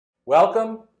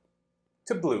Welcome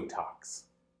to Blue Talks.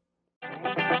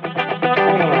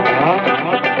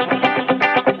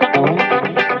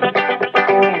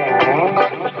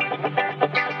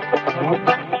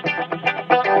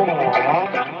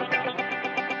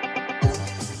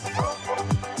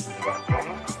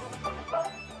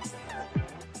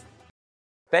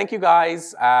 Thank you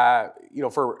guys,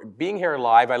 for being here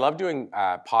live. I love doing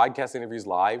podcast interviews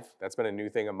live. That's been a new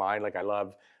thing of mine. I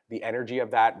love the energy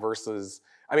of that versus,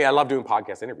 I love doing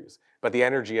podcast interviews, but the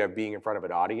energy of being in front of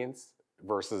an audience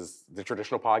versus the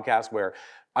traditional podcast where,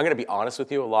 I'm going to be honest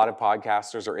with you, a lot of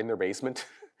podcasters are in their basement,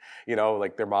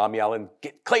 their mom yelling,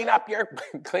 clean up your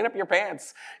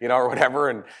pants, or whatever.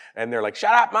 And they're like,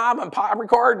 shut up, mom, I'm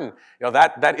recording.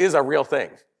 That is a real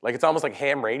thing. It's almost like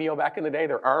ham radio back in the day.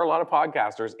 There are a lot of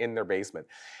podcasters in their basement.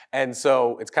 And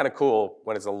so it's kind of cool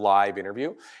when it's a live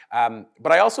interview.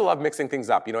 But I also love mixing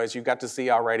things up. As you got to see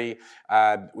already,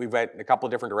 we went in a couple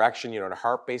of different directions, in a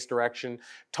heart-based direction,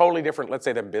 totally different, let's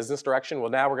say, than business direction. Well,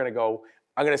 now we're going to go,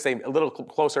 I'm going to say a little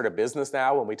closer to business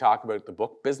now when we talk about the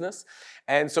book business.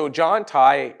 And so John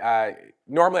Tighe,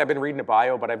 normally I've been reading a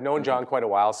bio, but I've known John quite a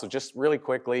while. So just really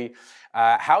quickly,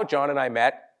 how John and I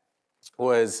met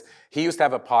was he used to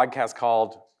have a podcast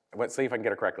called, let's see if I can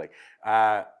get it correctly,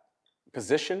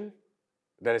 Position,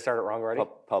 did I start it wrong already?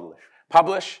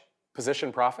 Publish,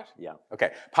 Position, Profit? Yeah.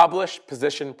 Okay, Publish,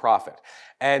 Position, Profit.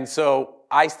 And so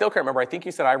I still can't remember, I think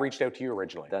you said I reached out to you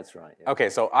originally. That's right. Yeah.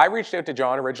 Okay, so I reached out to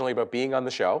John originally about being on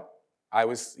the show. I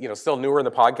was, still newer in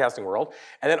the podcasting world.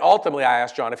 And then ultimately I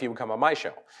asked John if he would come on my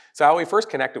show. So how we first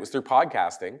connected was through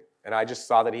podcasting. And I just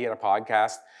saw that he had a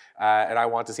podcast, and I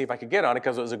wanted to see if I could get on it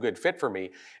because it was a good fit for me.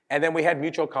 And then we had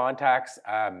mutual contacts.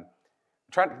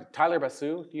 Tyler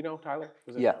Basu, do you know Tyler?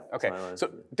 Yeah. Okay. So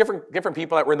different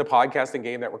people that were in the podcasting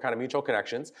game that were kind of mutual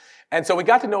connections. And so we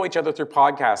got to know each other through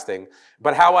podcasting.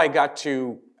 But how I got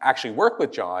to actually work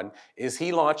with John is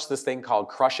he launched this thing called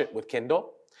Crush It with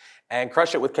Kindle. And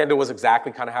Crush It with Kindle was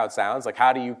exactly kind of how it sounds.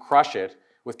 How do you crush it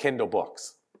with Kindle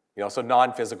books? So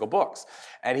non-physical books.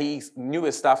 And he knew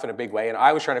his stuff in a big way, and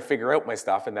I was trying to figure out my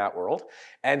stuff in that world.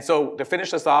 And so to finish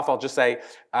this off, I'll just say,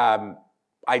 I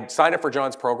signed up for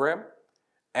John's program,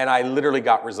 and I literally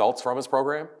got results from his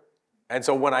program. And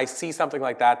so when I see something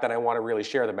like that, then I want to really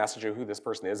share the message of who this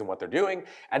person is and what they're doing.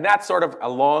 And that's sort of a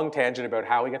long tangent about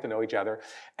how we get to know each other.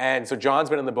 And so John's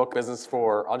been in the book business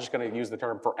for, I'm just going to use the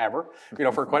term forever,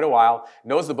 for quite a while,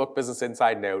 knows the book business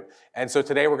inside and out. And so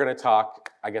today we're going to talk,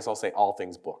 I guess I'll say all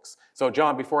things books. So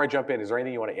John, before I jump in, is there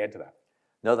anything you want to add to that?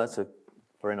 No, that's a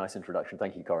very nice introduction.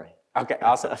 Thank you, Corey. Okay,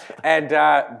 awesome. And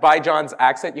by John's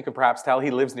accent, you can perhaps tell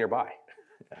he lives nearby.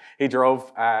 He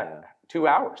drove 2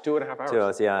 hours, 2.5 hours. 2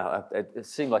 hours, yeah. It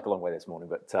seemed like a long way this morning,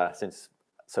 but since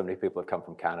so many people have come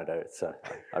from Canada, it's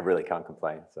I really can't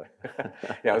complain. So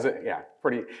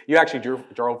pretty. You actually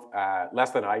drove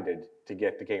less than I did to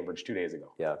get to Cambridge 2 days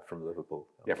ago. Yeah, from Liverpool.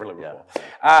 Yeah, from Liverpool.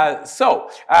 Yeah. So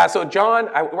John,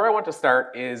 where I want to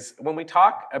start is when we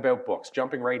talk about books,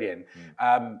 jumping right in.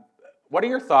 What are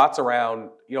your thoughts around?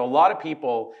 A lot of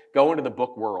people go into the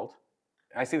book world.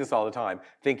 I see this all the time,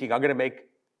 thinking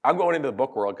I'm going into the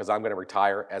book world because I'm going to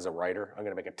retire as a writer. I'm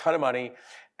going to make a ton of money,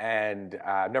 and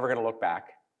I'm never going to look back.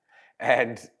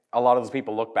 And a lot of those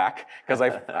people look back because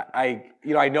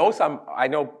I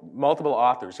know multiple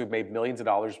authors who've made millions of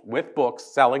dollars with books,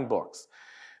 selling books.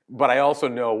 But I also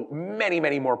know many,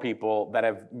 many more people that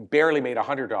have barely made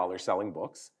 $100 selling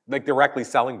books, directly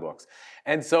selling books.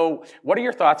 And so, what are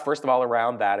your thoughts, first of all,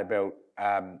 around that about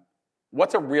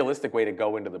what's a realistic way to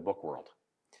go into the book world?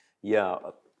 Yeah.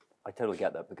 I totally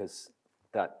get that because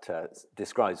that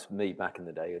describes me back in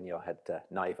the day, and I had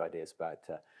naive ideas about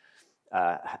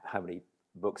how many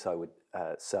books I would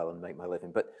sell and make my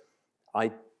living. But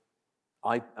I,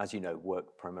 as you know,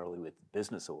 work primarily with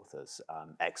business authors,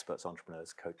 experts,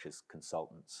 entrepreneurs, coaches,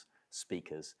 consultants,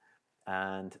 speakers,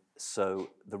 and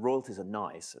so the royalties are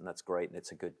nice, and that's great, and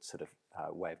it's a good sort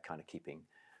of way of kind of keeping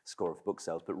score of book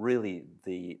sales, but really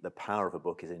the power of a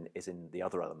book is in the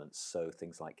other elements. So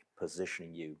things like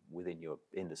positioning you within your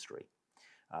industry,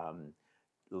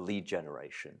 lead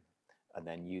generation, and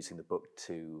then using the book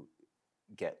to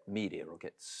get media or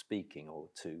get speaking or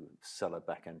to sell a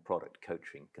back-end product,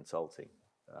 coaching, consulting,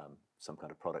 some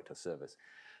kind of product or service.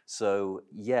 So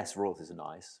yes, royalties are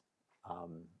nice,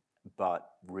 but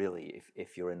really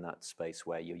if you're in that space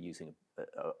where you're using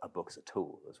a book as a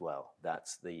tool as well,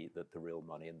 that's the real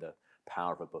money, and the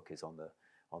power of a book is on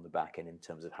the back end in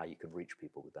terms of how you can reach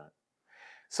people with that.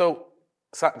 So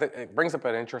it brings up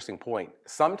an interesting point.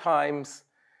 Sometimes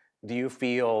do you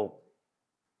feel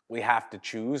we have to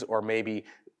choose or maybe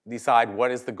decide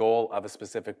what is the goal of a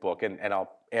specific book? And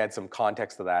I'll add some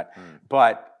context to that.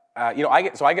 But I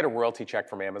get a royalty check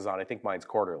from Amazon. I think mine's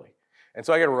quarterly. And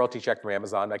so I get a royalty check from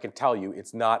Amazon. I can tell you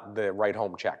it's not the right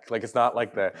home check. Like it's not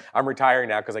like I'm retiring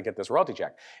now because I get this royalty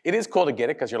check. It is cool to get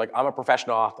it because you're like, I'm a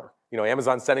professional author.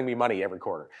 Amazon's sending me money every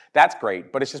quarter. That's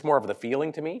great, but it's just more of the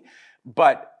feeling to me.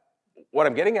 But what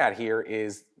I'm getting at here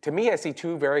is, to me, I see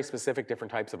two very specific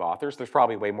different types of authors. There's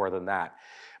probably way more than that.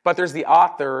 But there's the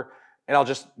author, and I'll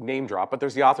just name drop, but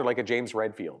there's the author like a James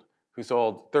Redfield, who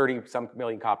sold 30-some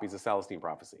million copies of Celestine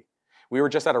Prophecy. We were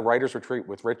just at a writer's retreat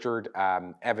with Richard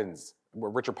Paul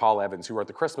Evans, who wrote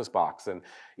The Christmas Box, and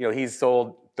he's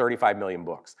sold 35 million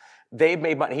books. They've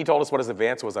made money. He told us what his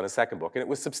advance was on his second book, and it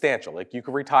was substantial. Like you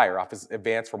could retire off his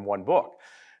advance from one book.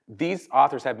 These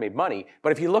authors have made money,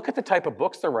 but if you look at the type of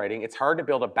books they're writing, it's hard to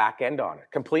build a back end on it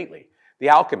completely. The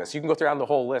Alchemist, you can go down the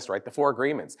whole list, right? The Four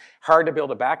Agreements, hard to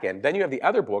build a back end. Then you have the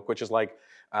other book, which is like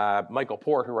Michael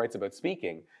Port, who writes about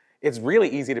speaking. It's really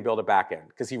easy to build a back end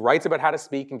because he writes about how to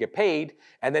speak and get paid,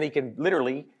 and then he can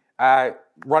literally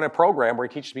run a program where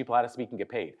he teaches people how to speak and get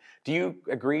paid. Do you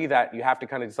agree that you have to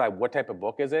kind of decide what type of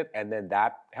book is it, and then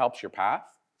that helps your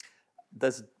path?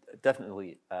 There's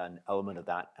definitely an element of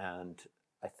that, and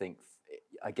I think,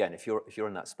 again, if you're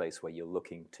in that space where you're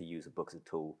looking to use a book as a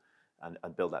tool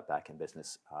and build that back-end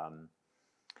business,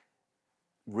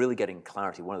 really getting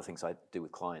clarity. One of the things I do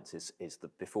with clients is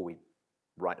that before we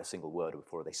write a single word, or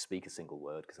before they speak a single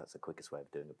word, because that's the quickest way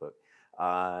of doing a book,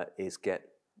 is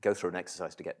go through an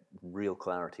exercise to get real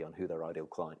clarity on who their ideal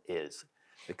client is.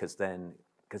 Because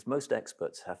most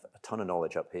experts have a ton of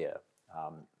knowledge up here.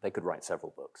 They could write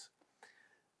several books.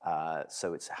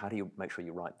 So it's how do you make sure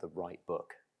you write the right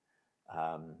book?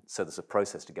 So there's a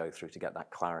process to go through to get that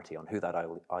clarity on who that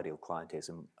ideal client is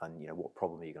and what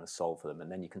problem are you going to solve for them. And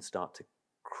then you can start to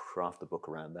craft the book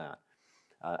around that.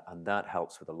 And that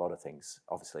helps with a lot of things,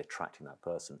 obviously attracting that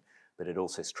person, but it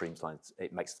also streamlines,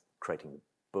 it makes creating the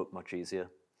book much easier.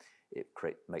 It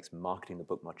makes marketing the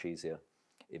book much easier.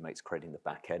 It makes creating the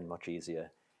back end much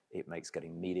easier. It makes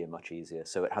getting media much easier.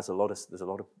 So there's a lot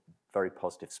of very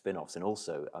positive spin-offs. And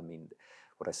also, I mean,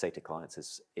 what I say to clients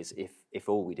is if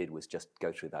all we did was just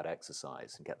go through that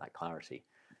exercise and get that clarity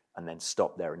and then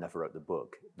stop there and never wrote the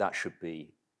book, that should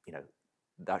be,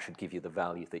 that should give you the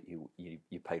value that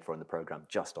you paid for in the program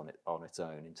just on its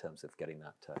own, in terms of getting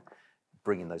that,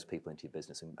 bringing those people into your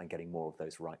business and getting more of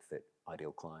those right fit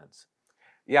ideal clients.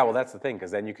 Yeah, well, that's the thing, because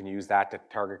then you can use that to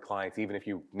target clients even if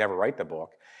you never write the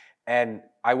book. And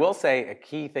I will say a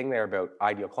key thing there about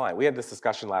ideal client. We had this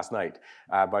discussion last night,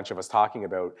 a bunch of us talking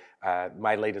about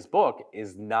my latest book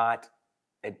is not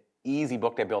an easy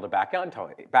book to build a back end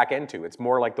to. It's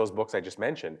more like those books I just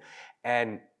mentioned.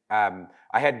 And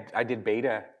I did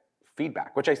beta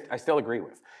feedback, which I still agree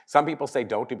with. Some people say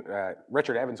don't do,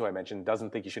 Richard Evans, who I mentioned,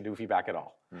 doesn't think you should do feedback at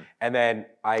all. And then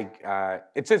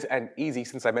it says, and easy,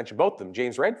 since I mentioned both of them,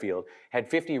 James Redfield had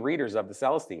 50 readers of the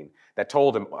Celestine that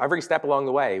told him every step along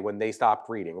the way when they stopped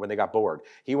reading, when they got bored.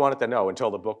 He wanted to know until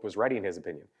the book was ready, in his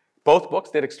opinion. Both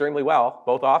books did extremely well.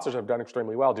 Both authors have done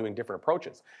extremely well doing different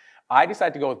approaches. I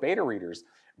decided to go with beta readers,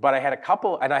 but I had a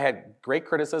couple, and I had great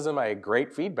criticism, I had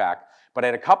great feedback, but I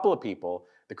had a couple of people.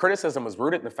 The criticism was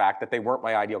rooted in the fact that they weren't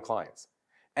my ideal clients.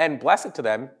 And bless it to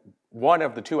them, one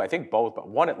of the two, I think both, but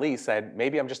one at least said,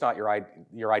 maybe I'm just not your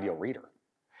ideal reader.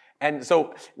 And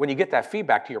so when you get that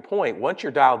feedback, to your point, once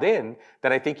you're dialed in,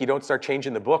 then I think you don't start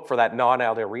changing the book for that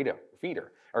non-ideal reader.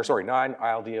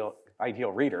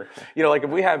 Like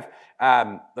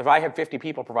if I have 50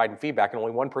 people providing feedback and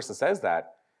only one person says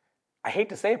that, I hate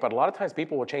to say it, but a lot of times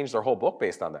people will change their whole book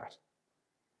based on that.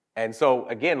 And so,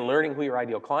 again, learning who your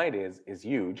ideal client is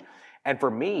huge. And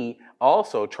for me,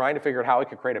 also, trying to figure out how I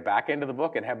could create a back end of the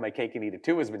book and have my cake and eat it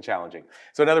too has been challenging.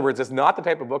 So in other words, it's not the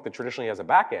type of book that traditionally has a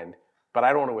back end, but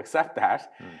I don't want to accept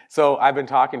that. So I've been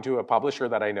talking to a publisher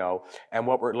that I know, and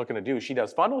what we're looking to do, she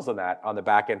does funnels on that on the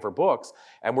back end for books,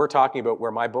 and we're talking about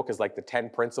where my book is like the 10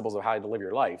 principles of how to live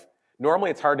your life. Normally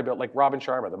it's hard to build, like Robin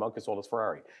Sharma, the monk who sold his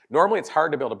Ferrari. Normally it's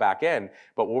hard to build a back end,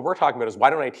 but what we're talking about is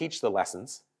why don't I teach the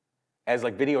lessons as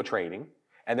like video training,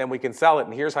 and then we can sell it,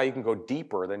 and here's how you can go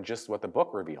deeper than just what the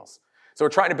book reveals. So we're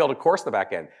trying to build a course in the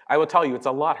back end. I will tell you, it's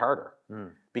a lot harder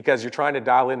because you're trying to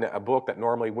dial into a book that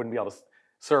normally wouldn't be able to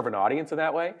serve an audience in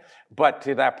that way. But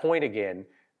to that point again,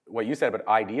 what you said about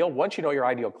ideal, once you know your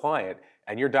ideal client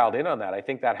and you're dialed in on that, I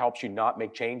think that helps you not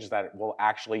make changes that will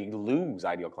actually lose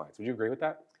ideal clients. Would you agree with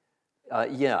that?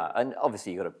 Yeah, and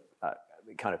obviously you've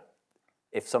got to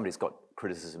if somebody's got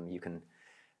criticism, you can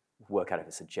work out if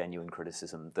it's a genuine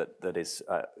criticism that is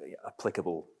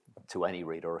applicable to any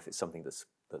reader, or if it's something that's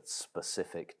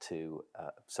specific to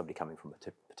somebody coming from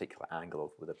a particular angle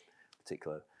or with a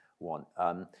particular one.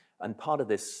 And part of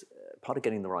this part of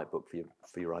getting the right book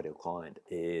for your ideal client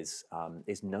is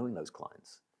knowing those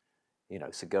clients.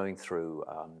 So going through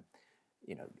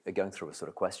a sort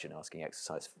of question asking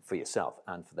exercise for yourself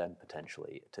and for them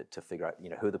potentially to figure out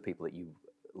who are the people that you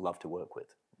love to work with.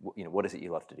 What is it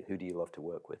you love to do? Who do you love to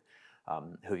work with?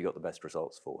 Who have you got the best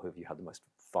results for? Who have you had the most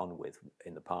fun with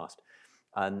in the past?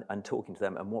 And talking to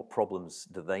them, and what problems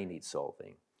do they need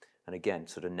solving? And again,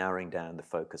 sort of narrowing down the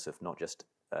focus of not just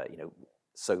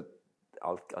So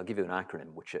I'll give you an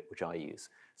acronym which I use.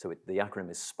 So the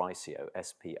acronym is SPICIO,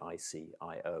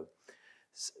 SPICIO.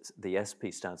 The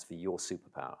SP stands for your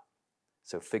superpower.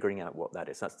 So figuring out what that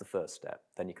is, that's the first step.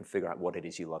 Then you can figure out what it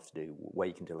is you love to do, where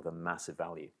you can deliver massive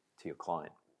value to your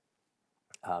client.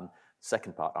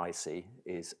 Second part, IC,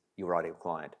 is your ideal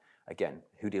client. Again,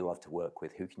 who do you love to work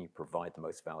with? Who can you provide the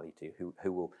most value to?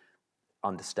 Who will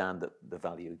understand the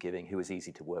value you're giving? Who is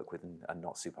easy to work with and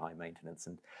not super high maintenance?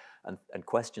 And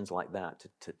questions like that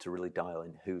to really dial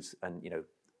in who's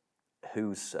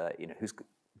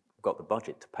got the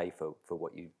budget to pay for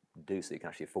what you do, so you can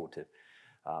actually afford to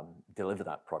deliver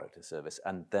that product or service.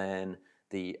 And then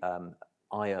the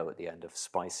IO at the end of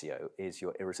SPICIO is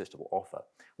your irresistible offer.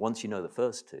 Once you know the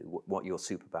first two, what your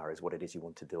superpower is, what it is you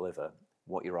want to deliver,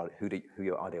 who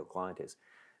your ideal client is,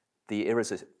 the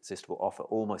irresistible offer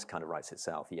almost kind of writes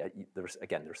itself. There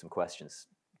are some questions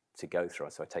to go through,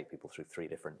 so I take people through 3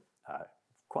 different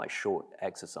quite short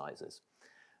exercises.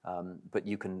 But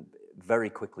you can very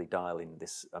quickly dial in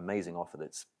this amazing offer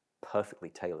that's perfectly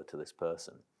tailored to this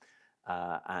person.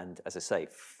 And as I say,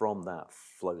 from that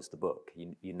flows the book.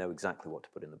 You know exactly what to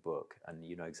put in the book, and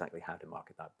you know exactly how to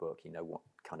market that book. You know what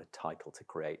kind of title to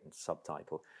create and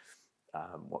subtitle,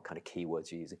 what kind of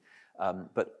keywords you're using.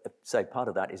 But say part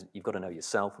of that is you've got to know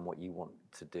yourself and what you want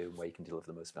to do and where you can deliver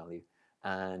the most value.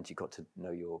 And you've got to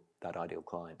know that ideal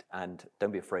client. And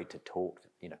don't be afraid to talk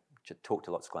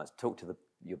to lots of clients. Talk to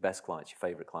your best clients, your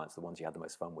favorite clients, the ones you had the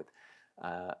most fun with.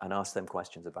 And ask them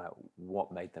questions about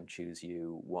what made them choose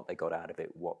you, what they got out of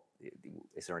it,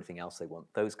 is there anything else they want?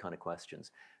 Those kind of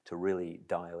questions to really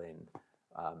dial in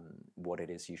what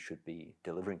it is you should be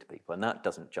delivering to people. And that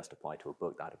doesn't just apply to a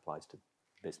book, that applies to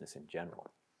business in general.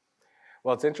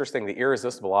 Well, it's interesting, the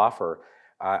irresistible offer.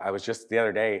 I was just, the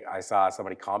other day, I saw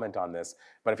somebody comment on this,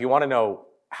 but if you want to know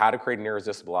how to create an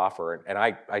irresistible offer, and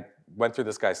I went through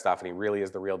this guy's stuff, and he really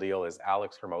is the real deal, is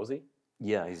Alex Hormozi.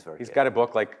 Yeah, he's very good. He's got a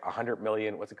book like 100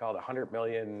 million, what's it called? 100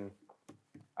 million,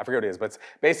 I forget what it is, but it's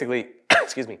basically,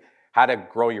 excuse me, how to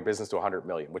grow your business to 100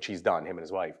 million, which he's done, him and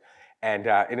his wife. And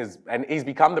he's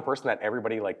become the person that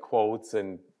everybody like quotes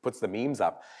and puts the memes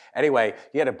up. Anyway,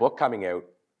 he had a book coming out.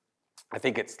 I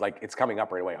think it's coming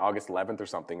up right away, August 11th or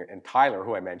something. And Tyler,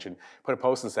 who I mentioned, put a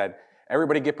post and said,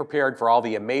 everybody get prepared for all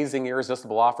the amazing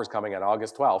irresistible offers coming on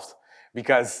August 12th.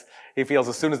 Because he feels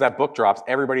as soon as that book drops,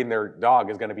 everybody and their dog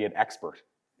is going to be an expert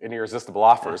in irresistible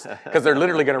offers, because they're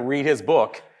literally going to read his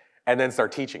book and then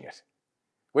start teaching it,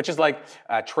 which is like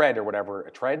Tread or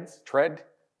whatever. Tread,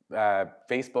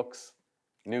 Facebook's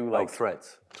new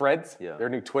Threads. Threads, yeah. Their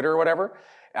new Twitter or whatever.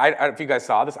 I don't know if you guys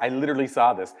saw this. I literally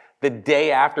saw this the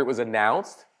day after it was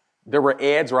announced. There were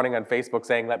ads running on Facebook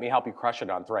saying, "Let me help you crush it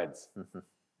on Threads." Mm-hmm.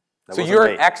 So you're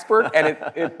an expert, and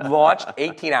it launched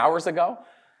 18 hours ago.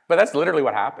 But that's literally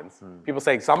what happens. People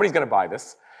say, somebody's going to buy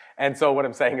this. And so what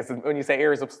I'm saying is, when you say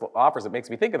irresistible offers, it makes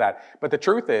me think of that. But the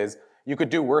truth is, you could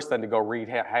do worse than to go read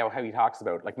how he talks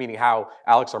about, like meaning how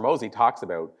Alex Hormozi talks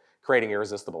about creating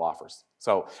irresistible offers.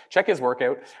 So check his work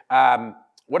out.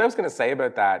 What I was going to say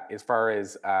about that as far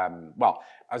as, I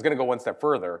was going to go one step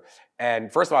further.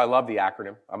 And first of all, I love the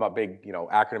acronym. I'm a big,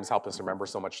 acronyms help us remember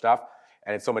so much stuff.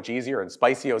 And it's so much easier. And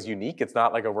SPICIO is unique. It's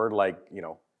not like a word like,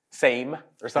 same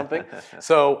or something.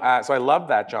 So I love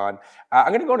that, John. I'm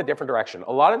going to go in a different direction.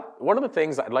 One of the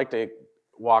things I'd like to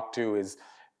walk to is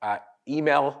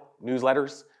email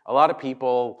newsletters. A lot of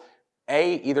people,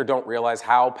 either don't realize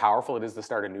how powerful it is to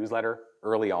start a newsletter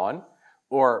early on,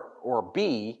 or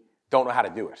B, don't know how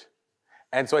to do it.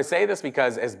 And so I say this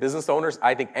because as business owners,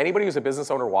 I think anybody who's a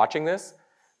business owner watching this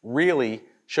really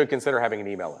should consider having an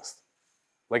email list.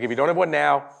 Like if you don't have one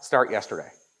now, start yesterday.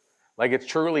 Like it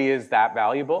truly is that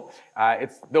valuable.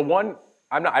 It's the one,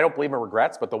 I don't believe in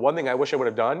regrets, but the one thing I wish I would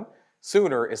have done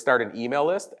sooner is start an email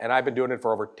list, and I've been doing it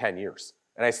for over 10 years.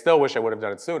 And I still wish I would have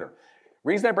done it sooner.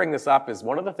 Reason I bring this up is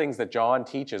one of the things that John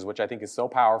teaches, which I think is so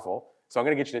powerful. So I'm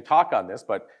going to get you to talk on this,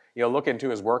 but look into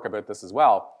his work about this as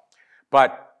well.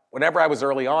 But whenever I was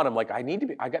early on, I'm like,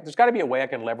 there's got to be a way I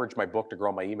can leverage my book to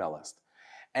grow my email list.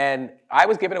 And I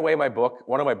was giving away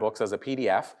one of my books as a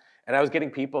PDF, and I was getting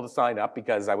people to sign up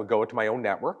because I would go to my own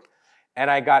network.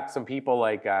 And I got some people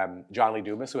like John Lee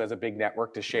Dumas, who has a big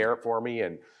network, to share it for me.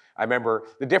 And I remember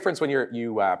the difference when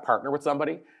you partner with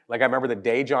somebody. Like I remember the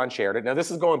day John shared it. Now this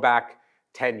is going back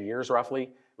 10 years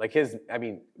roughly. Like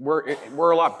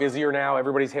we're a lot busier now.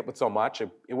 Everybody's hit with so much.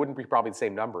 It wouldn't be probably the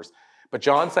same numbers. But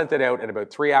John sent it out, and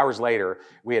about 3 hours later,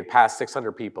 we had passed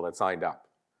 600 people that signed up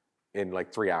in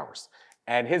like 3 hours.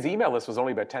 And his email list was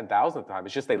only about 10,000 at the time.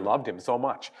 It's just they loved him so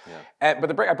much. Yeah.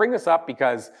 I bring this up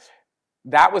because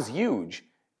that was huge.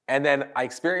 And then I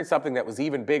experienced something that was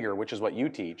even bigger, which is what you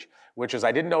teach, which is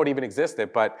I didn't know it even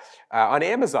existed. But on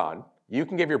Amazon, you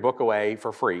can give your book away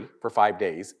for free for 5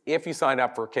 days if you sign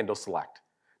up for Kindle Select.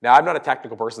 Now, I'm not a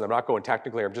technical person. I'm not going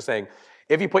technically. I'm just saying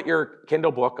if you put your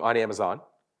Kindle book on Amazon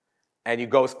and you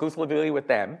go exclusively with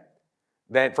them,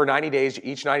 then for 90 days,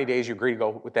 each 90 days you agree to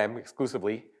go with them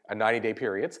exclusively, a 90-day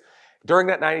periods. During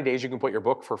that 90 days, you can put your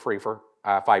book for free for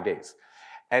 5 days.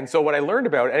 And so what I learned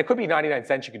about, and it could be 99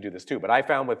 cents, you could do this too, but I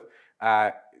found with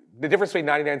the difference between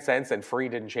 99 cents and free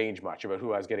didn't change much about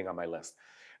who I was getting on my list.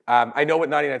 I know what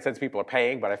 99 cents people are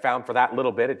paying, but I found for that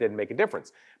little bit, it didn't make a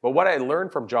difference. But what I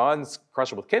learned from John's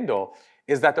Crush It with Kindle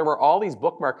is that there were all these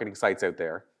book marketing sites out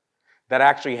there that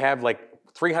actually have like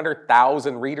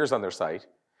 300,000 readers on their site,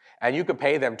 and you could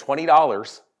pay them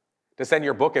 $20 to send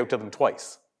your book out to them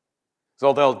twice.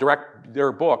 So they'll direct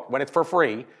their book, when it's for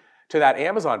free, to that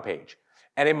Amazon page.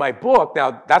 And in my book,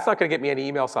 now that's not going to get me any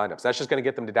email signups. That's just going to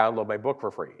get them to download my book for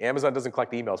free. Amazon doesn't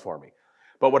collect emails for me.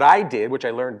 But what I did, which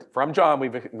I learned from John,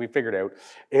 we figured out,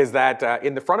 is that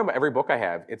in the front of every book I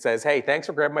have, it says, hey, thanks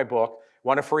for grabbing my book.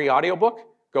 Want a free audiobook?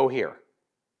 Go here.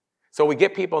 So we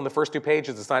get people in the first 2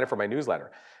 pages to sign up for my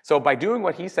newsletter. So by doing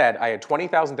what he said, I had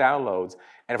 20,000 downloads.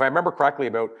 And if I remember correctly,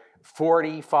 about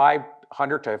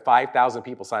 4,500 to 5,000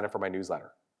 people signed up for my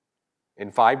newsletter in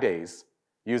 5 days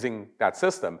using that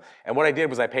system. And what I did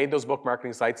was I paid those book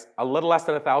marketing sites a little less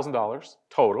than $1,000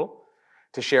 total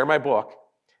to share my book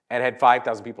and had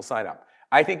 5,000 people sign up.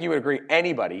 I think you would agree,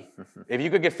 anybody, if you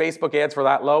could get Facebook ads for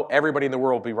that low, everybody in the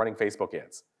world would be running Facebook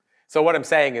ads. So what I'm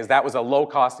saying is that was a low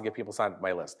cost to get people signed up to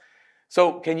my list.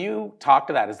 So can you talk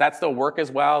to that? Does that still work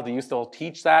as well? Do you still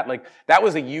teach that? Like, that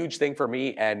was a huge thing for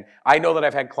me, and I know that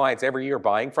I've had clients every year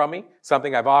buying from me,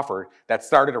 something I've offered that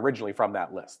started originally from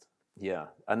that list. Yeah,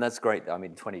 and that's great. I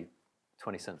mean, 20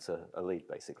 cents a lead,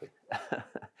 basically.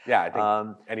 Yeah, I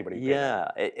think anybody.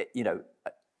 Yeah,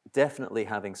 definitely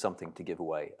having something to give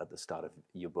away at the start of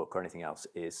your book or anything else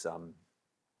is,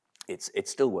 it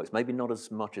still works. Maybe not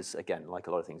as much as, again, like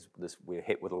a lot of things, we're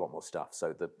hit with a lot more stuff.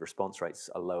 So the response rates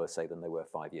are lower, say, than they were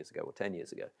 5 years ago or 10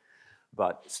 years ago.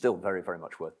 But still very, very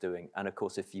much worth doing. And of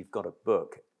course, if you've got a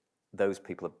book, those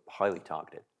people are highly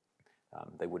targeted.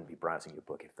 They wouldn't be browsing your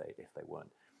book if they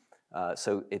weren't.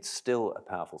 So it's still a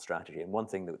powerful strategy. And one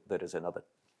thing that is another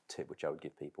tip which I would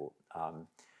give people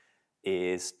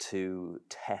is to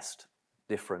test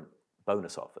different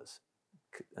bonus offers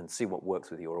and see what works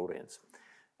with your audience.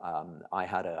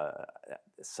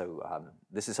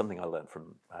 This is something I learned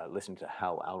from listening to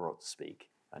Hal Elrod speak,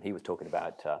 and he was talking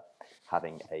about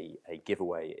having a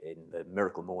giveaway in the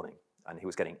Miracle Morning, and he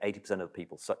was getting 80% of the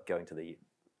people going to the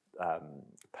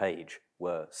page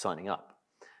were signing up.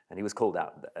 And he was called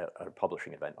out at a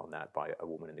publishing event on that by a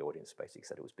woman in the audience. Basically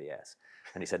said it was BS.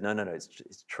 And he said, no,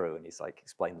 it's true. And he's like,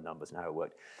 explained the numbers and how it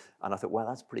worked. And I thought, well,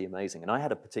 that's pretty amazing. And I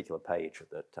had a particular page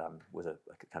that was a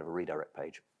kind of a redirect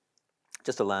page.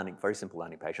 Just a very simple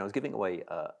landing page. And I was giving away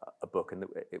a book, and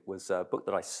it was a book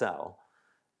that I sell.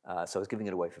 So I was giving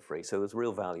it away for free. So there was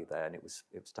real value there, and it was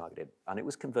targeted. And it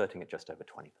was converting at just over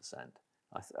 20%.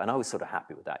 And I was sort of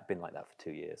happy with that. It'd been like that for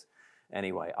 2 years.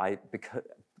 Anyway,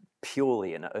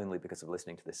 purely and only because of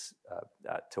listening to this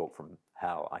talk from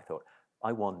Hal, I thought,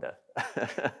 I wonder.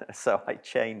 So I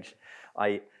changed.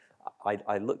 I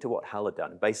looked at what Hal had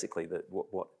done, and basically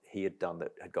what he had done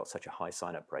that had got such a high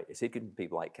sign-up rate is he'd given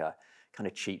people like kind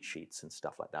of cheat sheets and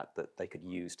stuff like that they could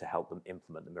use to help them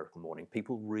implement the Miracle Morning.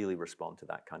 People really respond to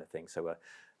that kind of thing. So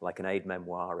like an aid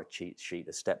memoir, a cheat sheet,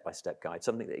 a step-by-step guide,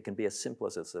 something that it can be as simple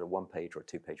as a sort of 1-page or a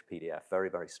 2-page PDF, very,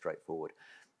 very straightforward.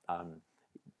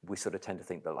 We sort of tend to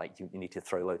think that like you need to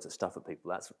throw loads of stuff at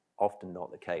people. That's often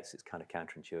not the case. It's kind of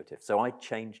counterintuitive. So I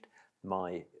changed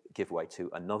my giveaway to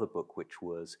another book, which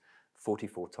was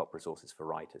 44 Top Resources for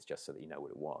Writers, just so that you know what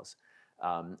it was.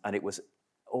 And it was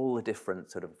all the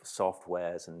different sort of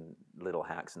softwares and little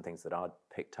hacks and things that I'd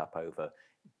picked up over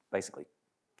basically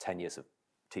 10 years of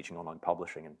teaching online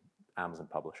publishing and Amazon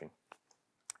publishing.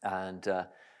 And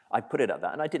I put it at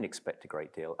that, and I didn't expect a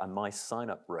great deal, and my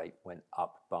sign-up rate went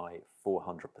up by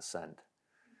 400%.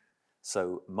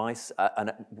 So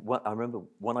I remember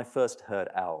when I first heard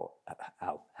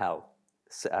Hal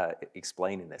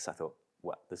explaining this, I thought,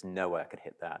 well, there's no way I could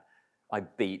hit that. I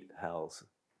beat Hal's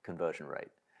conversion rate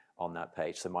on that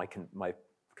page. So my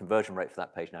conversion rate for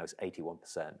that page now is 81%.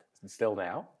 Still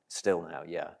now? Still now,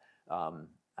 yeah.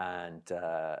 And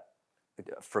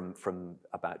from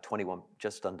about 21,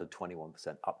 just under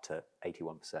 21% up to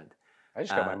 81%. I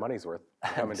just got my money's worth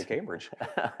coming to Cambridge.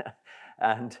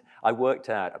 And I worked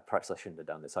out, perhaps I shouldn't have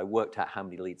done this, I worked out how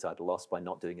many leads I'd lost by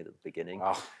not doing it at the beginning.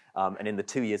 Oh. And in the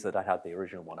 2 years that I had the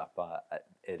original one up,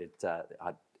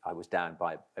 I was down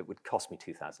by, it would cost me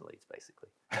 2,000 leads, basically.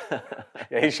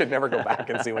 Yeah, you should never go back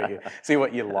and see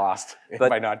what you lost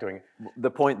by not doing it.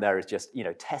 The point there is just,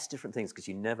 test different things, because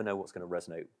you never know what's going to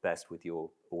resonate best with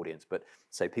your audience. But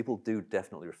so people do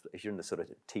definitely, if you're in the sort of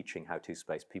teaching how-to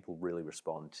space, people really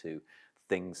respond to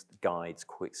things, guides,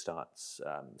 quick starts,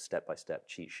 step-by-step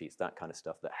cheat sheets, that kind of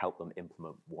stuff that help them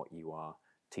implement what you are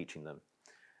teaching them.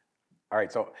 All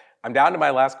right, so I'm down to my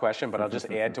last question, but I'll just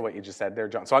add to what you just said there,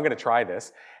 John. So I'm going to try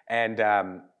this. And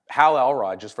Hal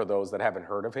Elrod, just for those that haven't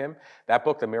heard of him, that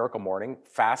book, The Miracle Morning,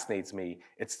 fascinates me.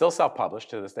 It's still self-published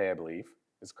to this day, I believe.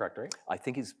 Is correct, right? I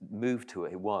think he's moved to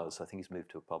it. I think he's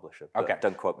moved to a publisher. Okay.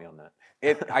 Don't quote me on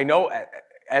that. I know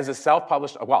as a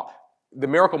self-published, well, The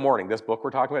Miracle Morning, this book we're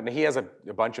talking about, and he has a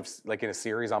bunch of, like in a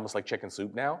series, almost like Chicken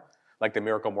Soup now, like The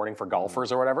Miracle Morning for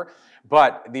golfers or whatever.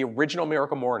 But the original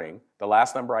Miracle Morning, the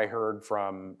last number I heard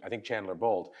from, I think Chandler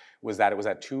Bolt, was that it was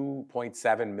at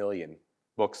 2.7 million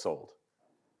books sold.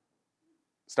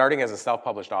 Starting as a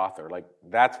self-published author, like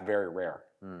that's very rare.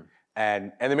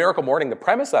 And The Miracle Morning, the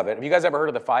premise of it, have you guys ever heard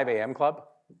of the 5 a.m. Club?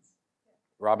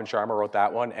 Robin Sharma wrote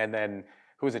that one, and then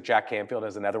who is it? Jack Canfield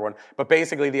has another one. But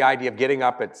basically the idea of getting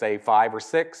up at say 5 or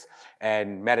 6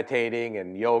 and meditating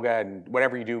and yoga and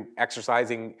whatever you do,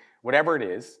 exercising, whatever it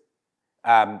is,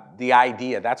 the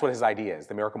idea, that's what his idea is,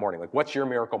 the miracle morning. Like, what's your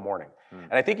miracle morning?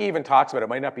 And I think he even talks about it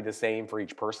might not be the same for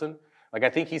each person. Like, I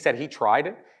think he said he tried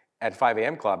it at 5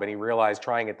 a.m. Club and he realized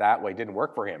trying it that way didn't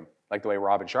work for him, like the way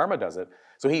Robin Sharma does it.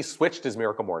 So he switched his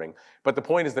miracle morning. But the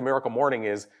point is the miracle morning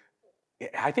is,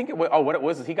 I think what it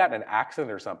was is he got in an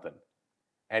accident or something.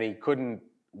 And he couldn't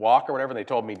walk or whatever. And they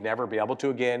told him he'd never be able to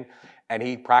again. And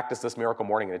he practiced this miracle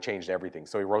morning and it changed everything.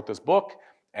 So he wrote this book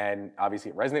and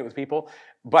obviously it resonated with people.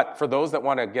 But for those that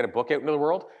want to get a book out into the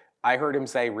world, I heard him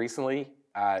say recently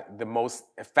the most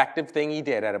effective thing he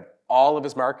did out of all of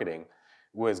his marketing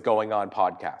was going on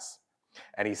podcasts.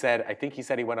 And he said, I think he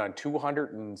said he went on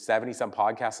 270 some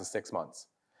podcasts in 6 months.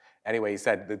 Anyway, he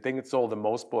said the thing that sold the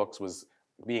most books was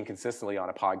being consistently on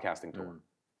a podcasting tour.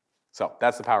 So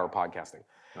that's the power of podcasting.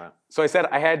 Right. So I said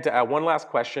I had one last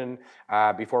question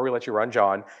before we let you run,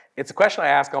 John. It's a question I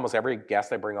ask almost every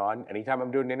guest I bring on. Anytime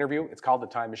I'm doing an interview, it's called the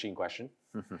time machine question.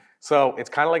 So it's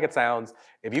kind of like it sounds.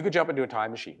 If you could jump into a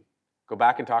time machine, go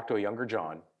back and talk to a younger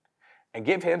John, and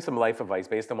give him some life advice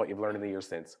based on what you've learned in the years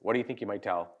since, what do you think you might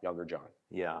tell younger John?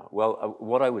 Yeah, well,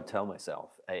 what I would tell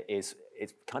myself is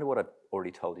it's kind of what I've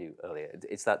already told you earlier.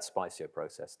 It's that spicier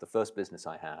process. The first business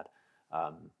I had,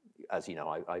 as you know,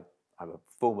 I'm a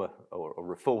former or a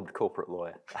reformed corporate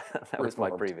lawyer. That was my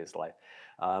previous life.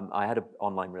 I had an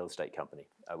online real estate company,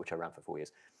 which I ran for 4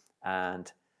 years. And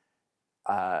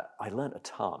I learned a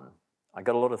ton. I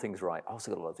got a lot of things right. I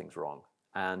also got a lot of things wrong.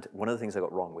 And one of the things I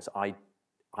got wrong was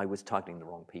I was targeting the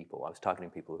wrong people. I was targeting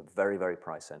people who were very, very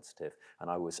price sensitive. And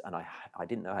I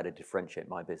didn't know how to differentiate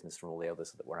my business from all the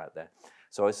others that were out there.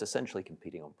 So I was essentially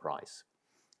competing on price.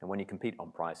 And when you compete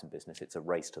on price in business, it's a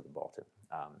race to the bottom.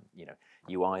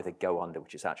 You either go under,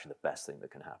 which is actually the best thing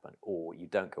that can happen, or you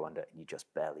don't go under and you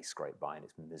just barely scrape by and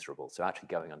it's miserable. So actually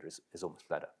going under is almost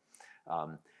better.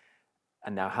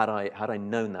 And now, had I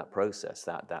known that process,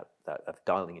 that of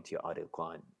dialing into your ideal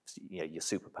client, your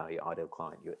superpower, your ideal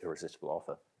client, your irresistible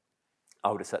offer,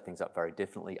 I would have set things up very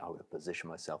differently. I would have positioned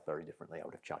myself very differently. I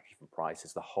would have charged different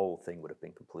prices. The whole thing would have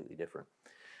been completely different.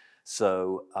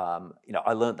 So,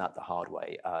 I learned that the hard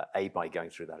way, A, by going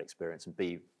through that experience, and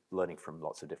B, learning from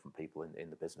lots of different people in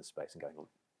the business space and going to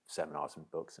seminars and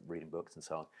books and reading books and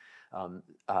so on.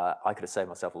 I could have saved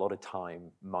myself a lot of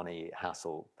time, money,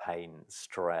 hassle, pain,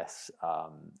 stress,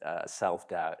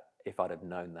 self-doubt if I'd have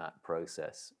known that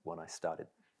process when I started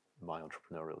my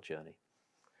entrepreneurial journey.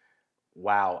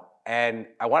 Wow. And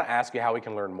I want to ask you how we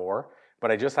can learn more,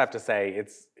 but I just have to say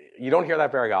you don't hear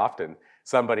that very often.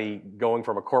 Somebody going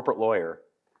from a corporate lawyer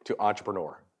to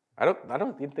entrepreneur. I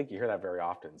don't even think you hear that very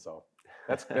often. So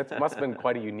that must have been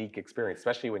quite a unique experience,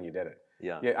 especially when you did it.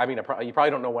 Yeah. I mean, you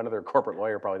probably don't know one other corporate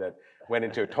lawyer probably that went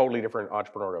into a totally different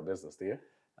entrepreneurial business, do you?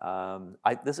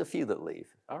 There's a few that leave.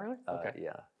 Oh, really? Okay.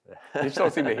 Yeah. You just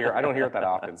don't seem to hear. I don't hear it that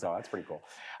often, so that's pretty cool.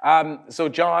 So,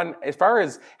 John, as far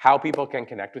as how people can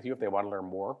connect with you if they want to learn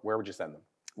more, where would you send them?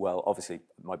 Well, obviously,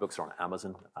 my books are on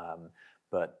Amazon.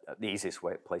 But the easiest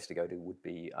place to go to would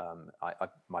be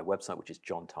my website, which is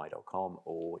johntighe.com,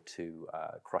 or to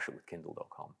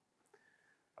crushitwithkindle.com.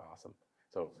 Awesome.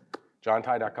 So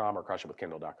johntighe.com or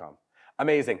crushitwithkindle.com.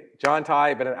 Amazing. John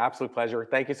Tighe, been an absolute pleasure.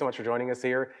 Thank you so much for joining us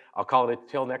here. I'll call it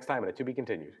till next time, and a to be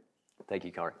continued. Thank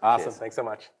you, Corey. Awesome. Cheers. Thanks so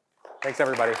much. Thanks,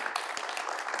 everybody.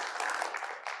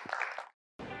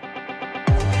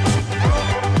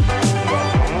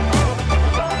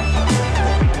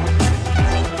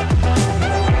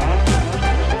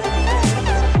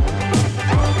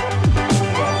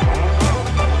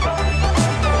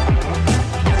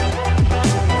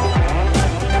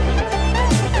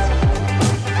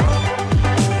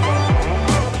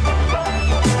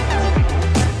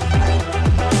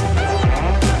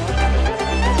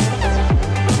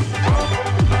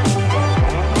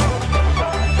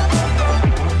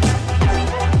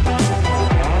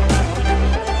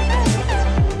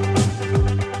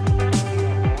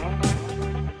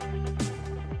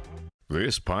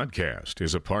 This podcast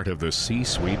is a part of the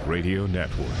C-Suite Radio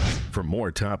Network. For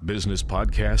more top business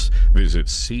podcasts, visit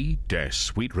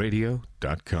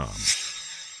c-suiteradio.com.